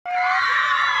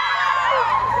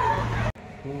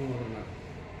Chini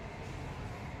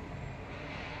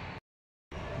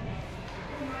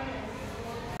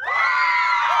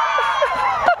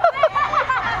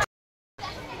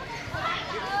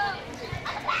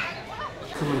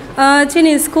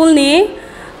school ni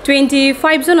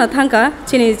 25 jona thangka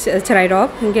chini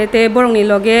charairok inge te borong ni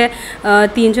loge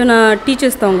 3 jona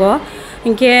teachers tongo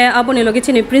inge abo ni loge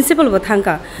chini principal bo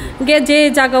thangka inge je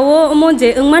jagao mo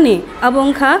je ungmani abo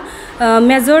ungkha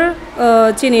major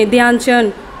chini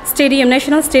Dayan stadium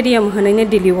national stadium hanane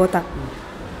Delhi wota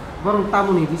borong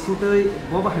tamuni bisintoi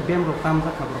boba habem rok tam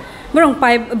ka khabro borong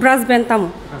pai brass band tamu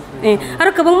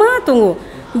aro kabang ma tongo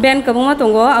band kabuma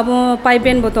tongo abo pipe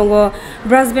band botongo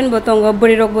brass band botongo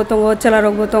bori rok botongo chala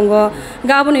rok botongo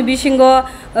gaboni bisingo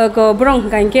ko brong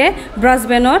ganke brass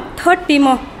band or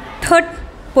third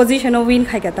position of win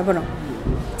khaika ta borong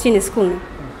chin school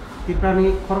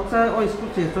tipani khorcha o school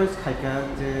che choice khaika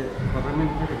je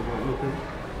government ke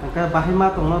ko ka bahima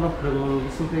tongno rok prong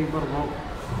bisingkai borong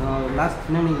last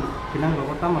nami kinang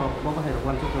rok tamaro boba hai rok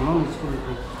wan to school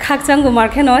khakchang gumar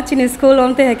kheno chini school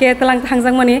omte heke talang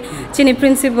thangjang mani chini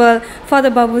principal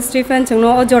Father Babu Stephen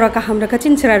chungno o jora ka hamra ka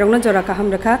chin chrai rongno jora ka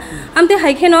hamra ka amte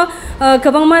hai kheno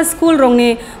kabangma school rongni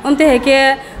omte heke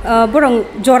borong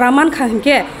jora man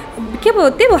khangke kebo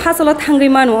tebo hasolo thangri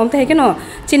manu omte heke no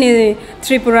chini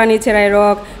Tripura ni chrai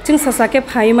rok chung sasake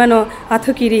phai mano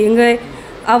athukiri ngai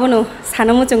abono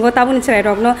sanamu chungo tabuni chrai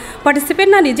rok no participate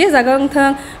na ni je jaga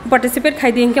thang participate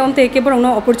khai din ke omte ke borong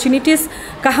no opportunities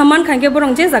kahaman khangke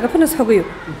borong je jaga phano saguyu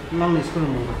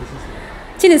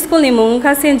chini school ni mung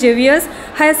kha St.Xaviers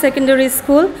higher secondary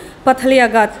school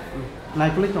Pathaliagat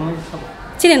naikoli tongai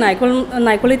chini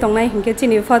naikoli tongnai hingke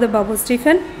chini Father Babu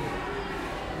Stephen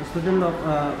student of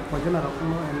pojana rok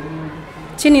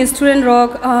chini student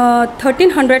rok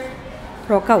 1300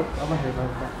 rokau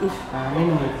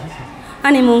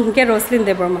ani mung ke Roslyn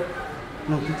Deborma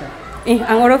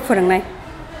ang orok phorangnai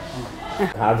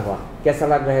hard हुआ कैसा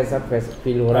लग रहा है sir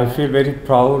feel हो रहा है I feel very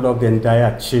proud of the entire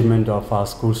achievement of our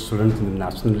school students in the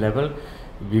national level.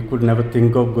 We could never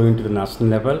think of going to the national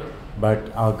level, but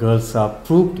our girls have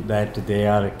proved that they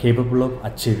are capable of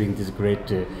achieving this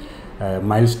great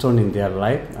milestone in their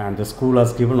life, and the school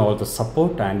has given all the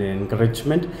support and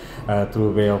encouragement through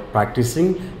way of practicing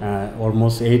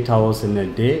almost 8 hours in a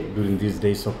day during these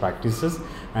days of practices,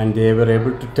 and they were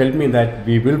able to tell me that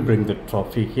we will bring the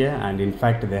trophy here, and in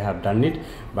fact they have done it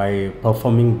by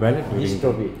performing well during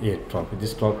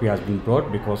this trophy has been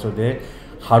brought because of their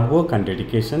hard work and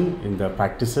dedication in the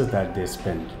practices that they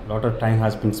spend. A lot of time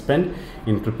has been spent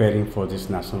in preparing for this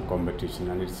national competition,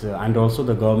 and it's and also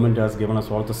the government has given us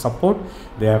all the support.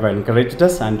 They have encouraged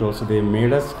us, and also they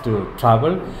made us to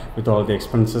travel with all the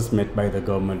expenses met by the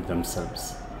government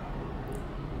themselves.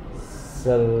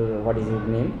 Sir, what is his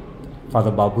name?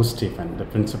 Father Babu Stephen, the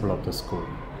principal of the school.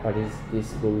 What is his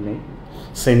school name?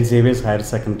 St.Xaviers Higher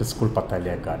Secondary School,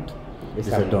 Pathaliagat.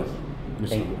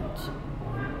 Thank you.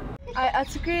 I,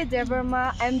 Jitikha Deborma,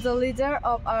 am the leader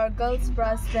of our girls'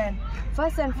 brass band.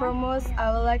 First and foremost,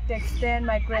 I would like to extend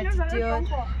my gratitude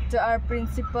to our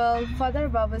principal, Father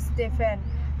Babu Stephen,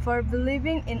 for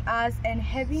believing in us and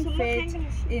having faith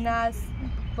in us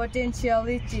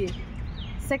potentiality.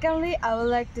 Secondly, I would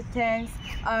like to thank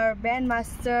our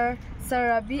bandmaster, Sir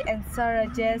Rabi and Sir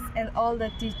Rajesh, and all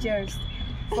the teachers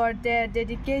for their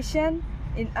dedication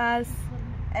in us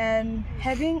and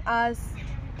having us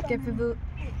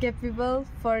capable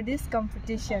for this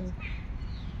competition.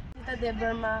 Jitikha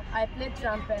Deborma, I play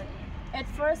trumpet. At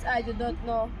first, I did not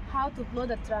know how to blow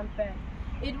the trumpet.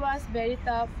 It was very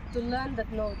tough to learn the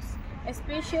notes,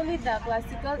 especially the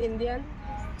classical Indian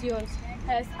tunes,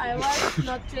 as I was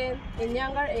not trained in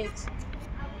younger age.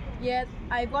 Yet,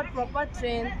 I got proper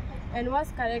trained and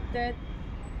was corrected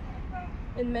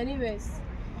in many ways.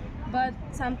 But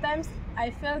sometimes I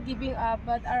felt giving up,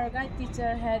 but our guide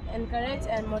teacher had encouraged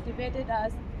and motivated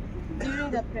us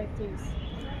during the practice.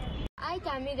 I,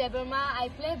 Thangwi Deborma, I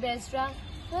play bass drum.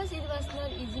 First, it was not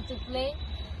easy to play.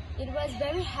 It was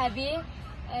very heavy,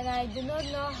 and I do not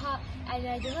know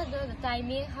the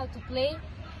timing how to play.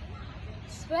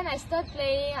 When I started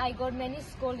playing, I got many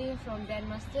scolding from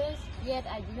bandmasters. Yet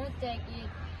I did not take it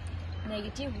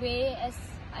negative way, as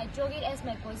I took it as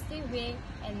my positive way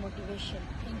and motivation.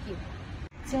 Thank you.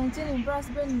 It's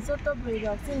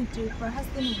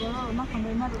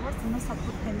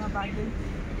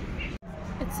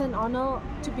an honor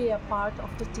to be a part of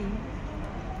the team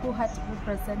who had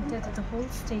represented the whole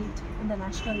state in the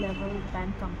national level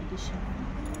band competition.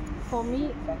 For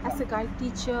me, as a guide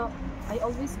teacher, I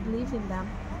always believe in them.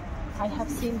 I have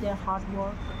seen their hard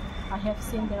work, I have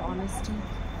seen their honesty.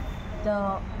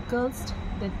 The girls,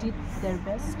 they did their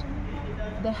best.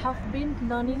 they have been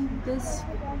learning this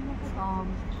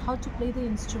how to play the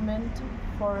instrument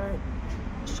for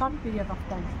a short period of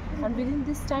time, and within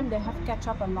this time they have catch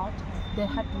up a lot. They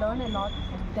have learned a lot.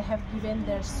 They have given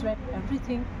their sweat,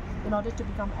 everything, in order to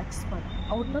become expert.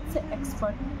 I would not say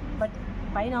expert, but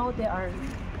by now they are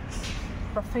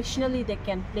professionally, they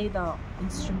can play the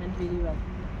instrument very well.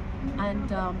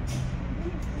 And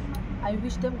I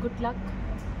wish them good luck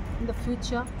in the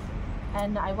future,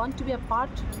 and I want to be a part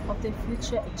of their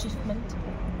future achievement.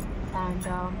 And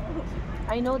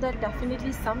I know that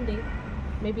definitely someday,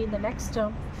 maybe in the next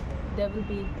term, they will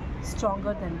be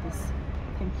stronger than this.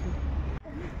 Thank you.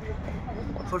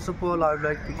 First of all, I would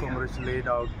like to congratulate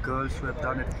our girls who have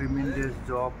done a tremendous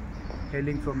job,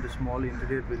 hailing from the small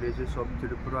interior villages of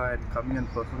Tripura and coming and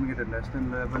performing at a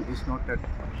national level is not an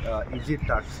easy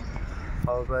task.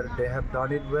 However, they have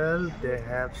done it well. They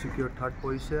have secured third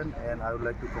position, and I would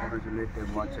like to congratulate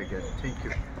them once again. Thank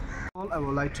you. I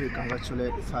would like to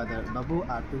congratulate Father Babu,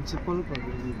 our principal, for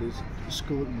bringing this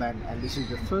school band, and this is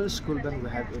the first school band we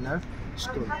have in our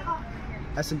school.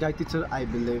 As a guide teacher, I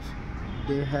believe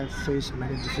they have faced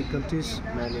many difficulties,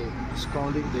 many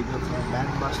scolding. They got from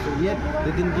band master, yet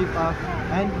they didn't give up,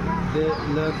 and they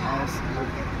learn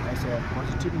as a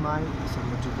positive mind, as a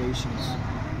motivations,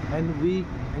 and we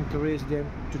encourage them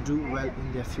to do well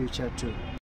in their future too.